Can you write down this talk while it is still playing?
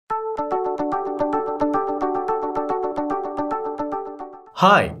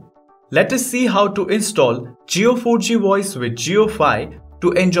Hi, let us see how to install Jio4G Voice with JioFi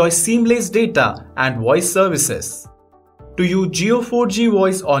to enjoy seamless data and voice services. To use Jio4G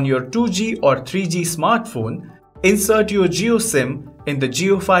Voice on your 2G or 3G smartphone, insert your Jio SIM in the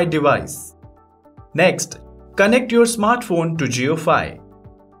JioFi device. Next, connect your smartphone to JioFi.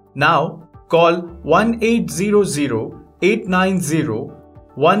 Now, call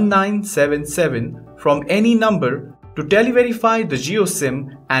 1-800-890-1977 from any number to televerify the Jio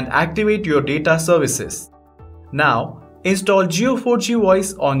SIM and activate your data services. Now, install Jio4G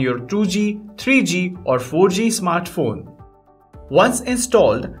Voice on your 2G, 3G or 4G smartphone. Once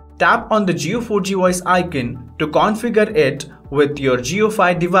installed, tap on the Jio4G Voice icon to configure it with your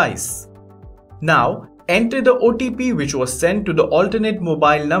JioFi device. Now, enter the OTP which was sent to the alternate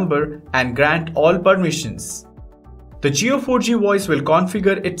mobile number and grant all permissions. The Jio4G Voice will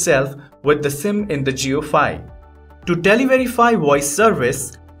configure itself with the SIM in the JioFi. To televerify voice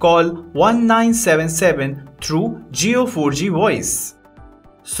service, call 1977 through Jio4G Voice.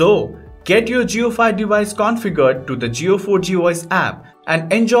 So, get your JioFi device configured to the Jio4G Voice app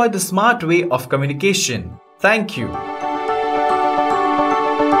and enjoy the smart way of communication. Thank you.